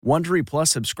Wondery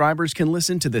Plus subscribers can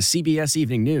listen to the CBS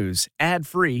Evening News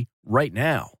ad-free right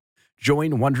now.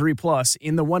 Join Wondery Plus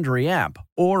in the Wondery app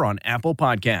or on Apple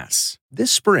Podcasts.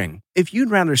 This spring, if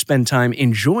you'd rather spend time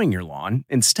enjoying your lawn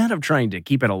instead of trying to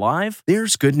keep it alive,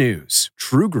 there's good news.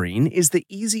 True Green is the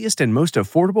easiest and most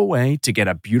affordable way to get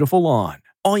a beautiful lawn.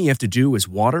 All you have to do is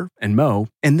water and mow,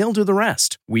 and they'll do the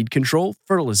rest. Weed control,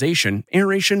 fertilization,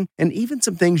 aeration, and even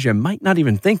some things you might not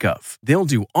even think of. They'll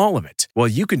do all of it, while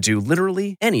you can do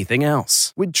literally anything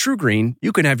else. With True Green,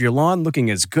 you can have your lawn looking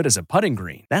as good as a putting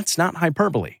green. That's not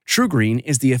hyperbole. True Green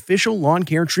is the official lawn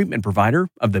care treatment provider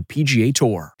of the PGA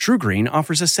Tour. True Green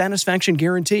offers a satisfaction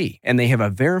guarantee, and they have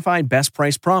a verified best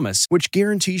price promise, which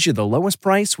guarantees you the lowest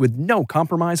price with no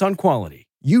compromise on quality.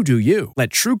 You do you. Let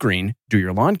True Green do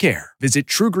your lawn care. Visit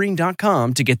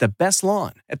TrueGreen.com to get the best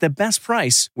lawn at the best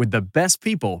price with the best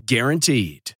people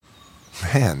guaranteed.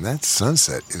 Man, that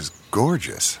sunset is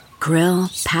gorgeous. Grill,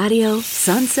 patio,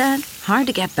 sunset. Hard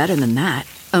to get better than that.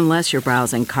 Unless you're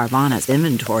browsing Carvana's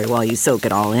inventory while you soak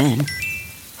it all in.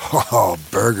 Oh,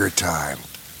 burger time.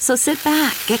 So sit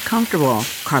back, get comfortable.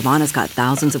 Carvana's got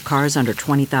thousands of cars under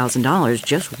 $20,000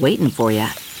 just waiting for you.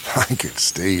 I could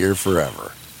stay here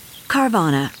forever.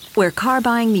 Carvana, where car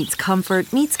buying meets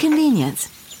comfort meets convenience.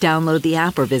 Download the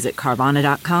app or visit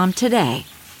Carvana.com today.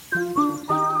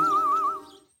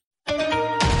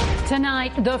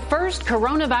 Tonight, the first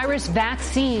coronavirus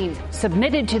vaccine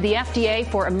submitted to the FDA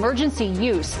for emergency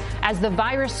use as the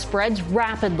virus spreads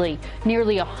rapidly.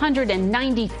 Nearly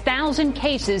 190,000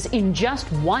 cases in just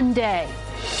one day.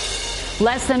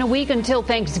 Less than a week until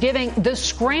Thanksgiving, the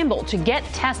scramble to get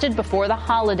tested before the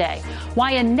holiday.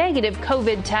 Why a negative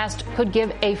COVID test could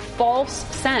give a false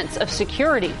sense of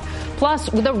security.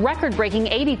 Plus, with a record-breaking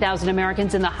 80,000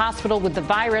 Americans in the hospital with the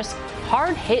virus,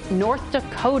 hard-hit North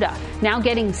Dakota now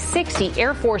getting 60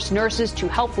 Air Force nurses to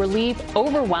help relieve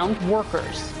overwhelmed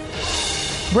workers.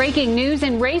 Breaking news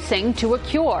in racing to a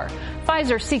cure.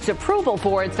 Pfizer seeks approval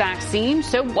for its vaccine,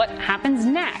 so what happens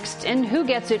next and who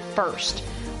gets it first?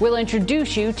 We'll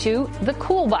introduce you to the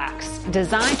Cool Box,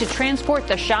 designed to transport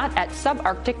the shot at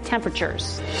subarctic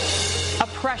temperatures. A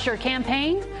pressure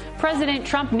campaign? President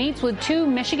Trump meets with two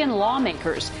Michigan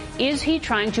lawmakers. Is he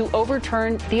trying to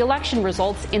overturn the election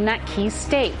results in that key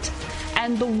state?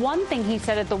 And the one thing he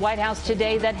said at the White House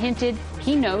today that hinted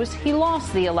he knows he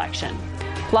lost the election.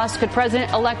 Plus, could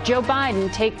President-elect Joe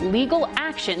Biden take legal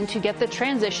action to get the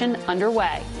transition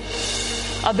underway?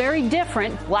 A very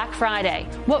different Black Friday.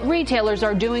 What retailers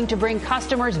are doing to bring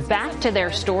customers back to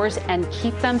their stores and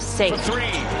keep them safe.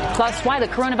 Plus, why the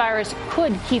coronavirus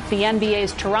could keep the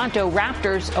NBA's Toronto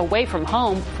Raptors away from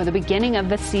home for the beginning of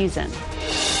the season.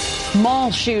 Mall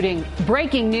shooting.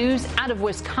 Breaking news out of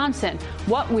Wisconsin.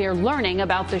 What we're learning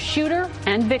about the shooter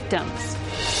and victims.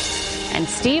 And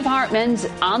Steve Hartman's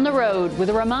on the road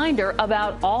with a reminder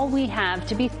about all we have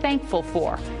to be thankful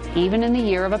for, even in the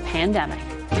year of a pandemic.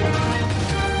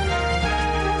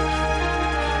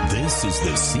 This is the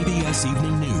CBS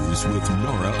Evening News with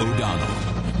Norah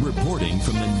O'Donnell, reporting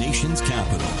from the nation's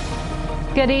capital.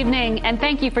 Good evening, and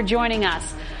thank you for joining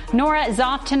us. Norah is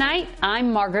off tonight.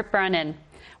 I'm Margaret Brennan.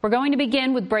 We're going to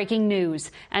begin with breaking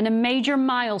news and a major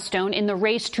milestone in the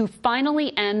race to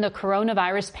finally end the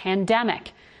coronavirus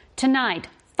pandemic. Tonight,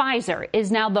 Pfizer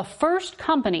is now the first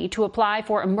company to apply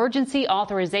for emergency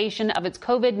authorization of its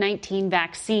COVID-19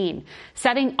 vaccine,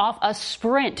 setting off a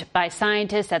sprint by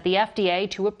scientists at the FDA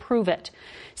to approve it.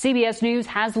 CBS News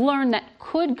has learned that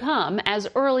could come as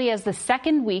early as the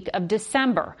second week of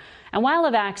December. And while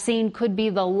a vaccine could be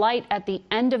the light at the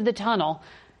end of the tunnel,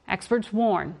 experts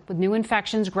warn with new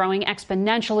infections growing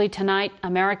exponentially tonight,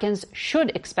 Americans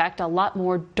should expect a lot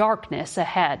more darkness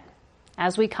ahead.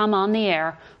 As we come on the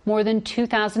air, more than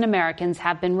 2,000 Americans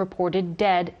have been reported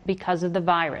dead because of the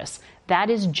virus. That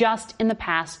is just in the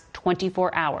past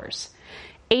 24 hours.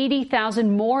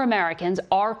 80,000 more Americans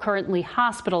are currently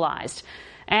hospitalized.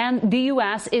 And the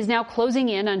U.S. is now closing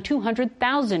in on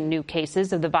 200,000 new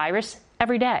cases of the virus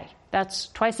every day. That's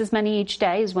twice as many each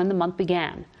day as when the month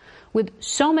began. With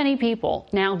so many people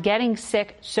now getting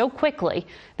sick so quickly,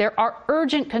 there are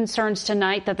urgent concerns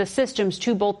tonight that the systems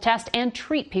to both test and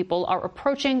treat people are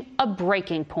approaching a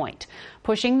breaking point,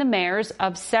 pushing the mayors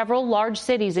of several large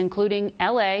cities, including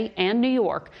L.A. and New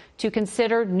York, to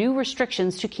consider new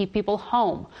restrictions to keep people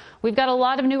home. We've got a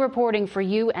lot of new reporting for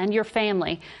you and your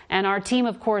family, and our team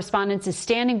of correspondents is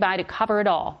standing by to cover it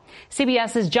all.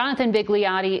 CBS's Jonathan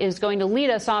Vigliotti is going to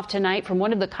lead us off tonight from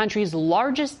one of the country's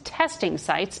largest testing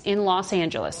sites in Los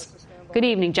Angeles. Good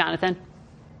evening, Jonathan.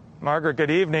 Margaret, good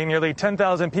evening. Nearly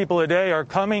 10,000 people a day are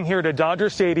coming here to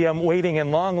Dodger Stadium, waiting in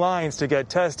long lines to get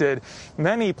tested.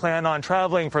 Many plan on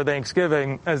traveling for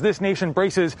Thanksgiving. As this nation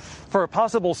braces for a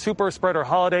possible super spreader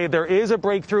holiday, there is a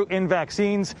breakthrough in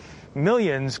vaccines.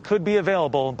 Millions could be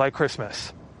available by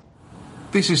Christmas.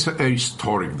 This is a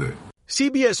historic day.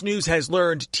 CBS News has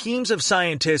learned teams of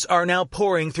scientists are now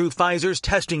pouring through Pfizer's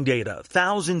testing data,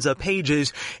 thousands of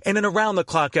pages, in an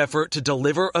around-the-clock effort to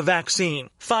deliver a vaccine.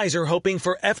 Pfizer hoping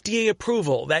for FDA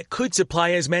approval that could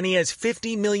supply as many as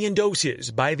 50 million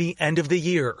doses by the end of the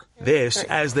year. This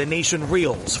as the nation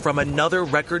reels from another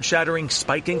record-shattering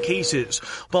spike in cases,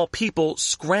 while people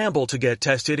scramble to get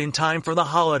tested in time for the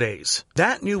holidays.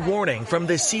 That new warning from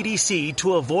the CDC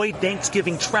to avoid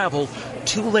Thanksgiving travel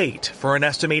too late for an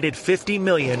estimated 50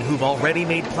 million who've already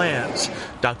made plans.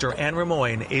 Dr. Anne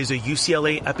Ramoyne is a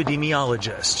UCLA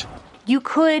epidemiologist. You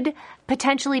could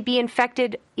potentially be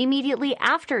infected immediately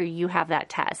after you have that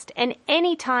test and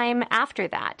any time after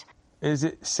that. Is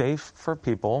it safe for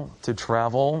people to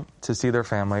travel to see their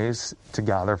families, to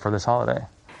gather for this holiday?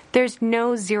 There's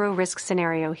no zero risk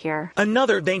scenario here.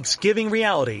 Another Thanksgiving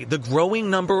reality, the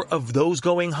growing number of those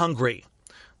going hungry.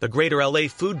 The Greater LA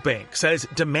Food Bank says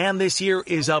demand this year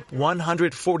is up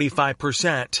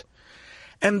 145%.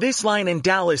 And this line in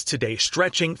Dallas today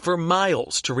stretching for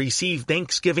miles to receive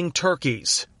Thanksgiving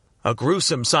turkeys. A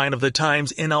gruesome sign of the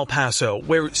times in El Paso,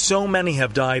 where so many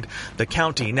have died, the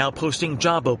county now posting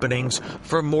job openings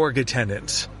for morgue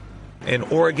attendants. In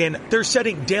Oregon, they're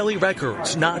setting daily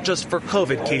records, not just for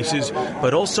COVID cases,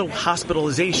 but also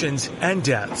hospitalizations and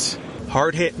deaths.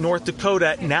 Hard-hit North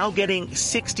Dakota now getting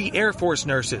 60 Air Force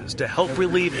nurses to help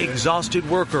relieve exhausted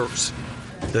workers.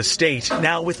 The state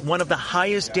now with one of the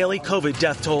highest daily COVID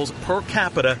death tolls per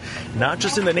capita, not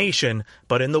just in the nation,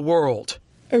 but in the world.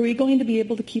 Are we going to be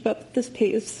able to keep up this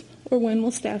pace, or when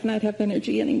will staff not have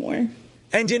energy anymore?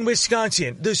 And in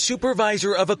Wisconsin, the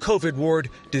supervisor of a COVID ward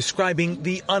describing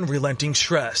the unrelenting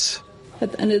stress.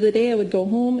 At the end of the day, I would go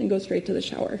home and go straight to the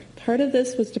shower. Part of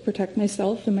this was to protect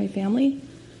myself and my family,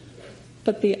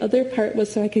 but the other part was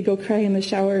so I could go cry in the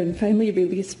shower and finally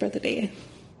release for the day.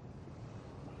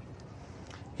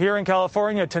 Here in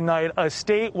California tonight, a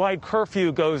statewide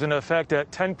curfew goes into effect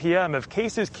at 10 p.m. If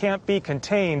cases can't be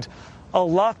contained, a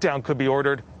lockdown could be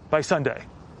ordered by Sunday.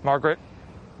 Margaret?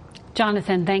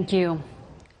 Jonathan, thank you.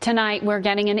 Tonight, we're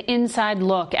getting an inside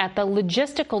look at the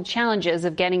logistical challenges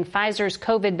of getting Pfizer's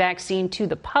COVID vaccine to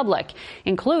the public,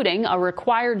 including a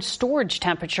required storage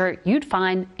temperature you'd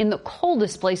find in the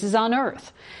coldest places on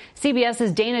Earth.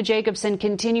 CBS's Dana Jacobson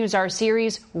continues our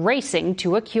series, Racing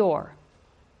to a Cure.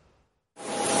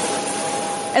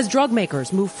 As drug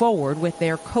makers move forward with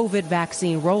their COVID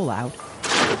vaccine rollout,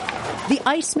 the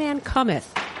Iceman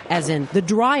cometh, as in the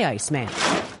dry ice man.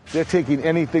 They're taking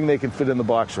anything they can fit in the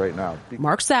box right now.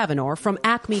 Mark Savinor from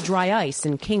Acme Dry Ice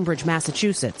in Cambridge,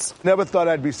 Massachusetts. Never thought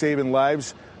I'd be saving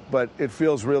lives, but it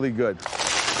feels really good.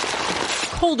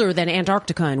 Colder than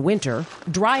Antarctica in winter,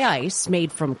 dry ice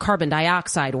made from carbon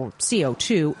dioxide or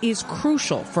CO2 is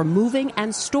crucial for moving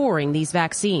and storing these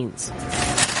vaccines.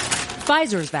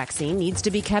 Pfizer's vaccine needs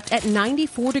to be kept at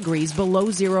 94 degrees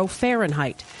below 0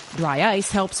 Fahrenheit. Dry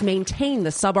ice helps maintain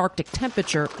the subarctic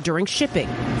temperature during shipping.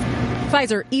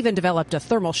 Pfizer even developed a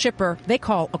thermal shipper they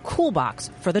call a cool box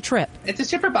for the trip. It's a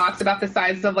shipper box about the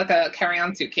size of like a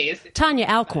carry-on suitcase. Tanya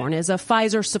Alcorn is a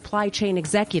Pfizer supply chain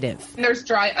executive. There's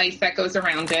dry ice that goes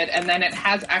around it, and then it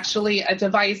has actually a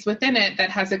device within it that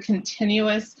has a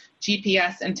continuous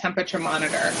GPS and temperature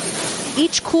monitor.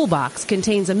 Each cool box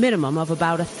contains a minimum of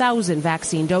about 1,000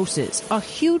 vaccine doses, a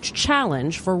huge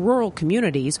challenge for rural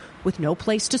communities with no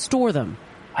place to store them.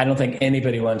 I don't think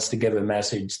anybody wants to give a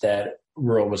message that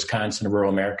rural Wisconsin,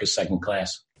 rural America is second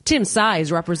class. Tim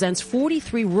Size represents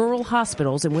 43 rural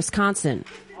hospitals in Wisconsin.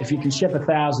 If you can ship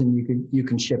 1,000, you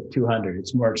can ship 200.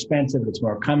 It's more expensive, it's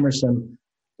more cumbersome,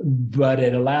 but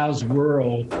it allows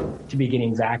rural to be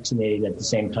getting vaccinated at the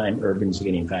same time urban's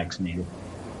getting vaccinated.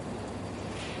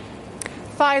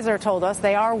 Pfizer told us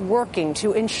they are working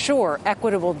to ensure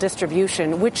equitable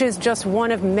distribution, which is just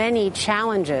one of many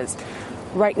challenges.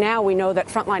 Right now, we know that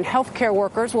frontline healthcare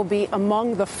workers will be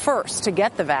among the first to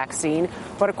get the vaccine.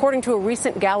 But according to a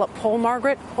recent Gallup poll,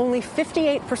 Margaret, only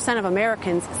 58% of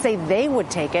Americans say they would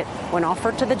take it when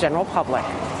offered to the general public.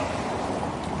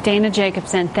 Dana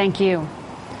Jacobson, thank you.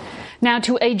 Now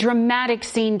to a dramatic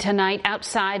scene tonight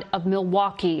outside of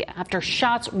Milwaukee after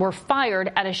shots were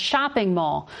fired at a shopping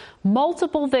mall.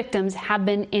 Multiple victims have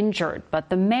been injured, but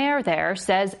the mayor there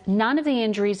says none of the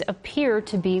injuries appear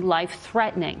to be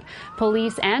life-threatening.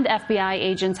 Police and FBI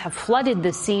agents have flooded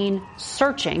the scene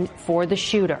searching for the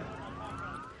shooter.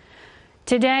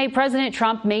 Today, President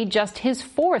Trump made just his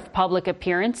fourth public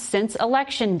appearance since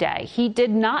Election Day. He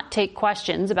did not take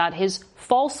questions about his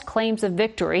false claims of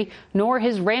victory, nor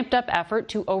his ramped-up effort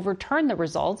to overturn the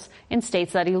results in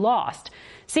states that he lost.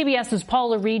 CBS's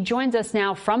Paula Reed joins us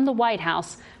now from the White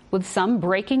House with some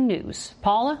breaking news.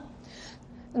 Paula?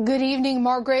 Good evening,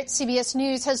 Margaret. CBS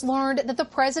News has learned that the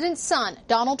president's son,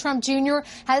 Donald Trump Jr.,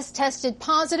 has tested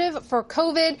positive for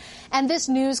COVID. And this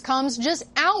news comes just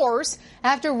hours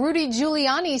after Rudy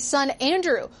Giuliani's son,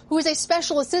 Andrew, who is a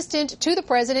special assistant to the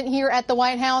president here at the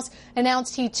White House,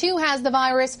 announced he too has the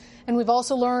virus. And we've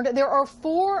also learned there are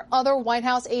 4 other White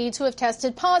House aides who have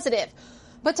tested positive.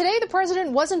 But today, the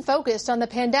president wasn't focused on the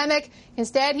pandemic.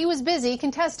 Instead, he was busy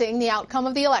contesting the outcome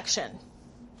of the election.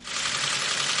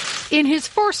 In his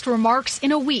first remarks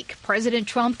in a week, President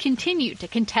Trump continued to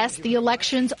contest the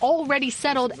election's already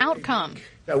settled outcome.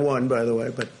 I won, by the way,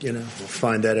 but, we'll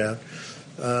find that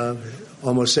out.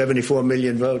 Almost 74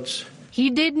 million votes. He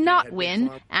did not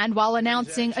win, and while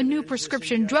announcing a new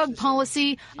prescription drug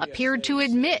policy, appeared to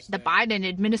admit the Biden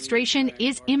administration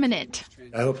is imminent.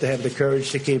 I hope they have the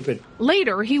courage to keep it.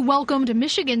 Later, he welcomed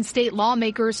Michigan state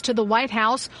lawmakers to the White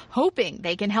House, hoping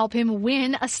they can help him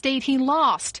win a state he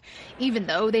lost, even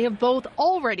though they have both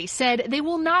already said they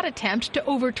will not attempt to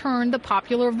overturn the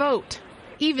popular vote.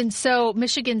 Even so,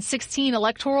 Michigan's 16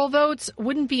 electoral votes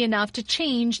wouldn't be enough to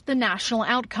change the national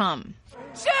outcome.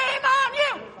 Shame on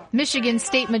you! Michigan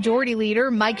State Majority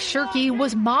Leader Mike Shirkey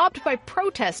was mobbed by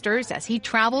protesters as he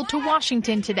traveled to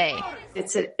Washington today.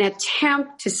 It's an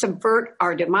attempt to subvert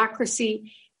our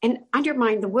democracy and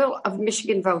undermine the will of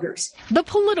Michigan voters. The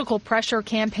political pressure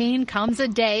campaign comes a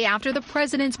day after the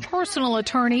president's personal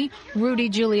attorney, Rudy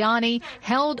Giuliani,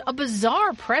 held a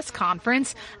bizarre press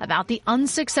conference about the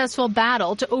unsuccessful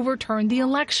battle to overturn the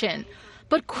election.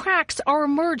 But cracks are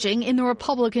emerging in the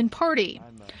Republican Party.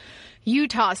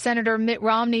 Utah Senator Mitt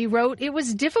Romney wrote it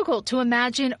was difficult to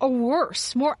imagine a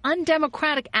worse, more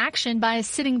undemocratic action by a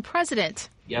sitting president.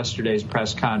 Yesterday's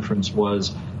press conference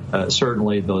was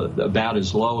certainly about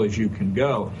as low as you can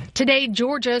go. Today,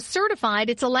 Georgia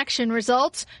certified its election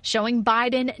results, showing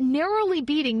Biden narrowly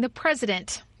beating the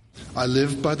president. I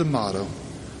live by the motto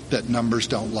that numbers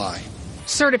don't lie.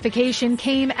 Certification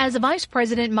came as Vice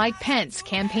President Mike Pence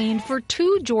campaigned for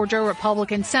 2 Georgia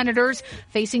Republican senators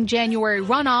facing January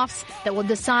runoffs that will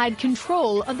decide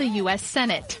control of the U.S.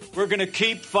 Senate. We're going to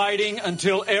keep fighting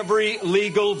until every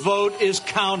legal vote is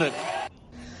counted.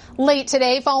 Late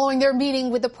today, following their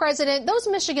meeting with the president, those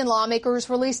Michigan lawmakers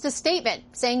released a statement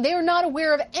saying they are not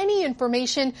aware of any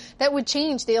information that would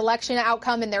change the election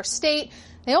outcome in their state.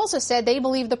 They also said they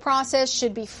believe the process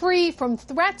should be free from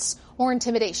threats or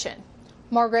intimidation.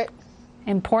 Margaret.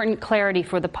 Important clarity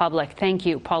for the public. Thank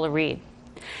you, Paula Reed.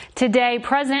 Today,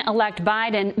 President-elect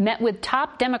Biden met with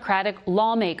top Democratic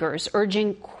lawmakers,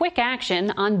 urging quick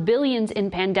action on billions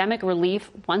in pandemic relief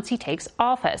once he takes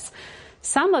office.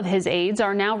 Some of his aides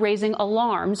are now raising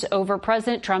alarms over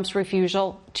President Trump's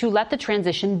refusal to let the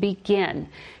transition begin.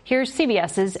 Here's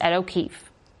CBS's Ed O'Keefe.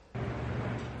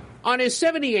 On his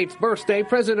 78th birthday,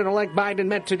 President-elect Biden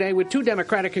met today with 2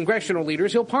 Democratic congressional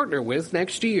leaders he'll partner with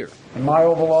next year. In my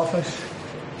Oval Office,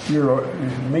 you're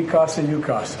mi casa, you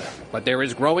casa. But there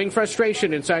is growing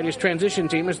frustration inside his transition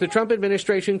team as the Trump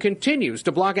administration continues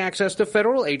to block access to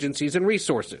federal agencies and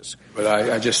resources. But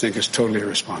I just think it's totally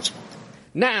irresponsible.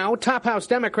 Now, top House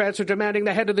Democrats are demanding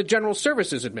the head of the General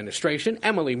Services Administration,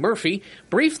 Emily Murphy,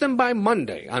 brief them by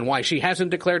Monday on why she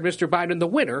hasn't declared Mr. Biden the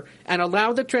winner and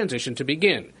allowed the transition to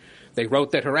begin. They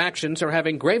wrote that her actions are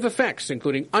having grave effects,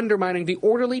 including undermining the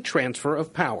orderly transfer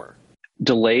of power.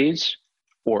 Delays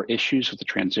or issues with the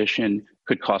transition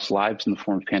could cost lives in the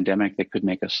form of pandemic. They could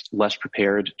make us less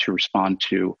prepared to respond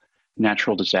to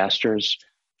natural disasters.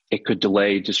 It could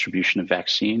delay distribution of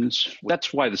vaccines.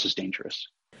 That's why this is dangerous.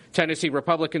 Tennessee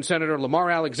Republican Senator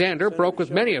Lamar Alexander broke with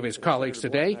many of his colleagues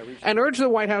today and urged the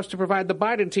White House to provide the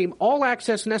Biden team all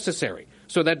access necessary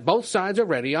so that both sides are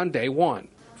ready on day one.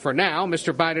 For now,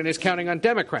 Mr. Biden is counting on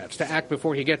Democrats to act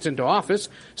before he gets into office,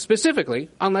 specifically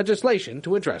on legislation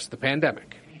to address the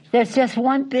pandemic. There's just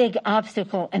one big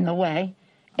obstacle in the way.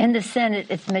 In the Senate,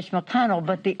 it's Mitch McConnell,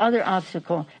 but the other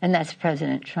obstacle, and that's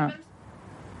President Trump.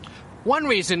 One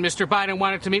reason Mr. Biden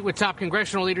wanted to meet with top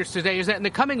congressional leaders today is that in the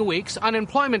coming weeks,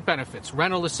 unemployment benefits,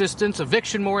 rental assistance,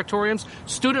 eviction moratoriums,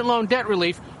 student loan debt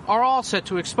relief are all set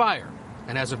to expire.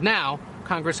 And as of now,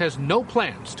 Congress has no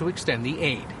plans to extend the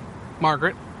aid.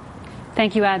 Margaret.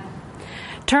 Thank you, Ed.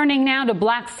 Turning now to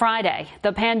Black Friday.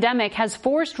 The pandemic has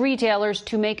forced retailers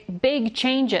to make big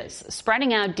changes,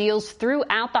 spreading out deals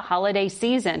throughout the holiday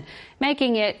season,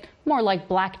 making it more like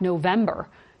Black November.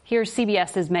 Here's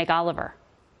CBS's Meg Oliver.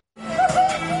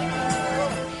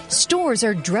 stores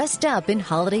are dressed up in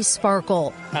holiday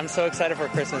sparkle. I'm so excited for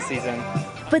Christmas season.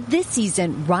 But this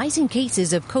season, rising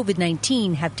cases of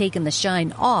COVID-19 have taken the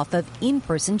shine off of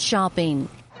in-person shopping.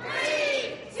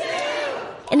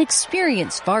 An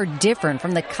experience far different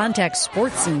from the contact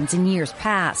sports scenes in years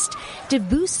past. To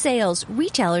boost sales,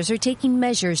 retailers are taking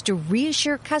measures to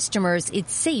reassure customers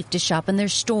it's safe to shop in their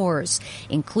stores,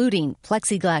 including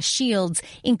plexiglass shields,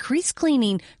 increased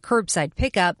cleaning, curbside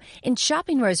pickup, and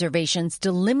shopping reservations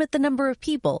to limit the number of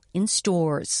people in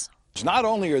stores. Not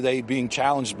only are they being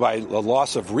challenged by the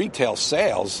loss of retail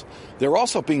sales, they're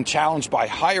also being challenged by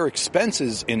higher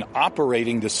expenses in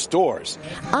operating the stores.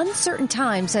 Uncertain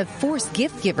times have forced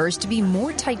gift givers to be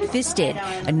more tight-fisted.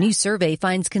 A new survey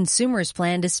finds consumers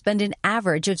plan to spend an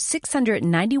average of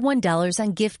 $691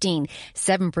 on gifting,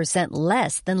 7%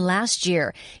 less than last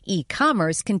year.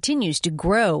 E-commerce continues to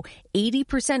grow.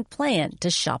 80% plan to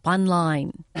shop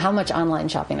online. How much online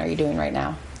shopping are you doing right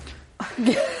now?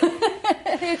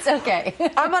 It's okay.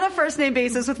 I'm on a first-name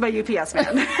basis with my UPS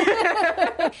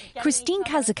man. Christine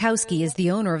Kazakowski is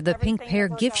the owner of the Pink Pear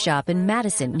gift shop in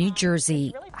Madison, New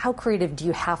Jersey. How creative do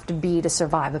you have to be to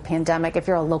survive a pandemic if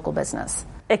you're a local business?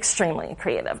 Extremely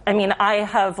creative. I mean, I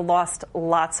have lost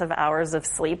lots of hours of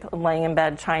sleep laying in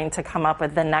bed trying to come up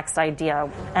with the next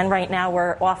idea. And right now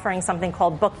we're offering something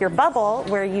called Book Your Bubble,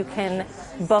 where you can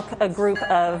book a group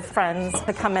of friends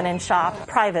to come in and shop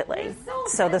privately.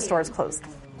 So the store is closed.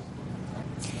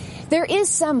 There is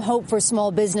some hope for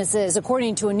small businesses.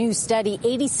 According to a new study,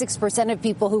 86% of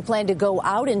people who plan to go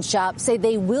out and shop say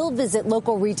they will visit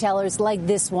local retailers like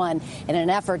this one in an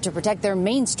effort to protect their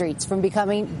main streets from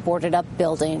becoming boarded up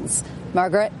buildings.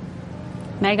 Margaret?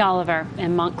 Meg Oliver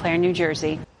in Montclair, New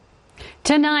Jersey.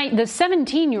 Tonight, the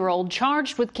 17-year-old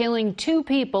charged with killing 2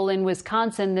 people in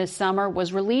Wisconsin this summer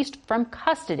was released from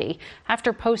custody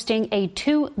after posting a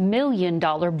 $2 million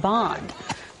bond.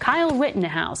 Kyle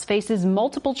Rittenhouse faces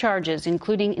multiple charges,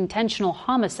 including intentional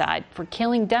homicide for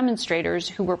killing demonstrators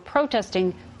who were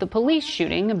protesting the police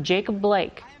shooting of Jacob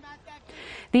Blake.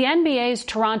 The NBA's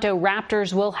Toronto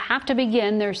Raptors will have to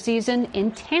begin their season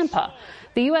in Tampa.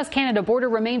 The U.S.-Canada border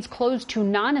remains closed to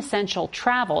non-essential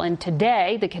travel, and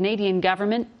today the Canadian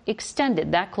government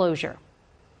extended that closure.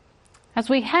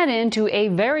 As we head into a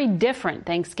very different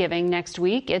Thanksgiving next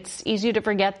week, it's easy to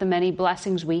forget the many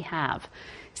blessings we have.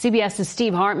 CBS's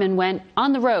Steve Hartman went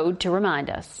on the road to remind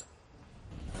us.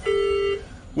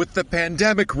 With the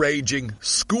pandemic raging,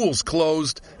 schools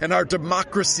closed, and our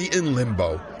democracy in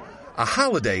limbo, a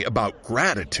holiday about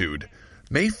gratitude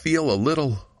may feel a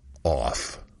little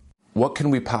off. What can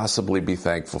we possibly be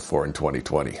thankful for in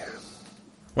 2020?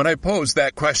 When I posed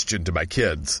that question to my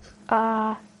kids,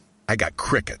 I got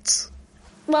crickets.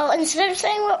 Well, instead of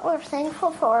saying what we're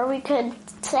thankful for, we could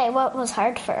say what was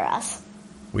hard for us.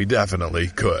 We definitely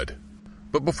could.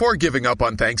 But before giving up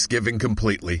on Thanksgiving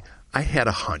completely, I had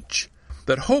a hunch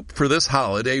that hope for this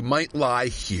holiday might lie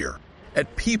here,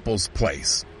 at People's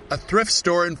Place, a thrift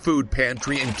store and food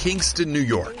pantry in Kingston, New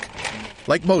York.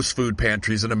 Like most food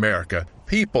pantries in America,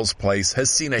 People's Place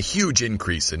has seen a huge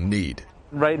increase in need.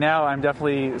 Right now, I'm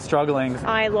definitely struggling.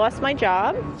 I lost my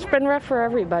job. It's been rough for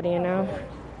everybody, you know.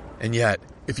 And yet,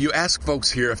 if you ask folks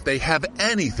here if they have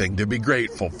anything to be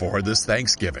grateful for this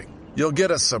Thanksgiving, you'll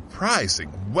get a surprising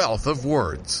wealth of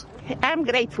words. I'm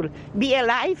grateful. Be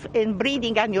alive and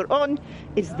breathing on your own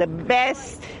is the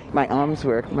best. My arms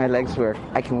work, my legs work.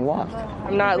 I can walk.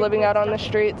 I'm not living out on the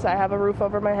streets. I have a roof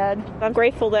over my head. I'm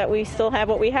grateful that we still have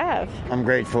what we have. I'm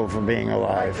grateful for being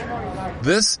alive.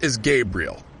 This is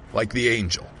Gabriel, like the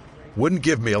angel. Wouldn't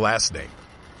give me a last name.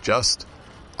 Just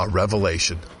a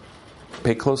revelation.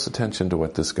 Pay close attention to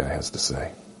what this guy has to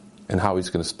say and how he's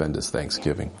going to spend his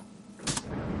Thanksgiving.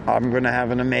 I'm going to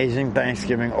have an amazing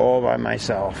Thanksgiving all by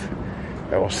myself.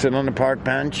 I will sit on the park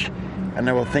bench and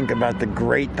I will think about the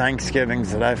great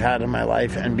Thanksgivings that I've had in my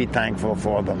life and be thankful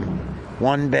for them.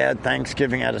 One bad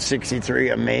Thanksgiving out of 63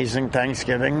 amazing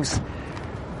Thanksgivings,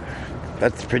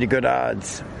 that's pretty good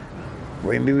odds.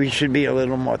 Maybe we should be a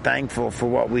little more thankful for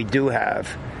what we do have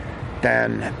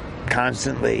than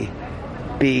constantly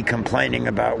be complaining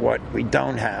about what we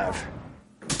don't have.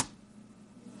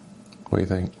 What do you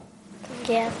think?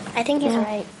 Yeah, I think he's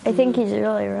right. I think he's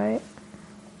really right.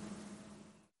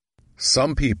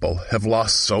 Some people have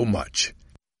lost so much,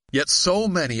 yet so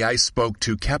many I spoke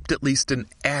to kept at least an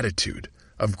attitude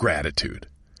of gratitude,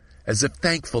 as if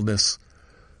thankfulness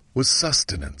was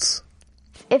sustenance.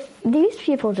 If these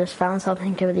people just found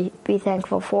something to be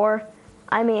thankful for,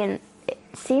 I mean, it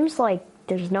seems like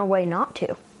there's no way not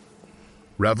to.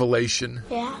 Revelation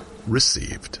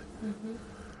received.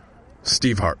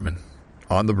 Steve Hartman,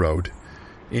 on the road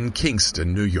in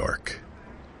Kingston, New York.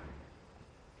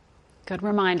 Good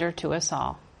reminder to us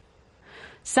all.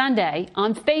 Sunday,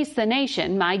 on Face the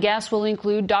Nation, my guest will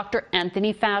include Dr.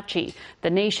 Anthony Fauci, the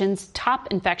nation's top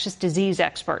infectious disease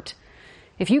expert.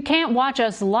 If you can't watch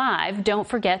us live, don't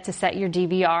forget to set your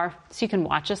DVR so you can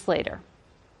watch us later.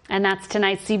 And that's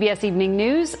tonight's CBS Evening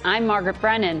News. I'm Margaret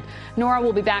Brennan. Norah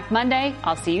will be back Monday.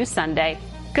 I'll see you Sunday.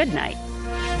 Good night.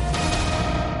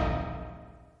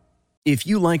 If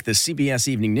you like the CBS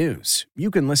Evening News,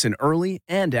 you can listen early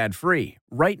and ad-free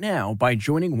right now by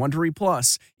joining Wondery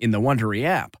Plus in the Wondery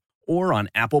app or on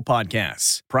Apple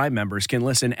Podcasts. Prime members can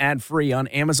listen ad-free on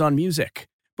Amazon Music.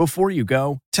 Before you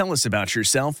go, tell us about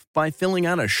yourself by filling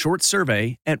out a short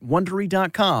survey at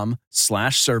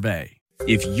Wondery.com/survey.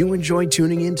 If you enjoy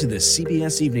tuning in to the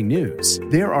CBS Evening News,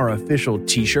 there are official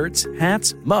t-shirts,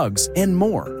 hats, mugs, and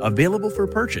more available for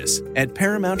purchase at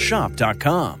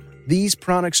ParamountShop.com. These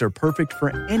products are perfect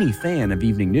for any fan of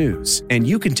evening news, and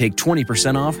you can take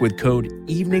 20% off with code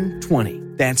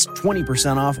EVENING20. That's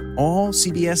 20% off all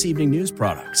CBS Evening News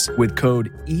products with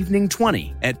code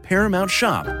EVENING20 at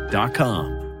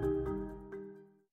ParamountShop.com.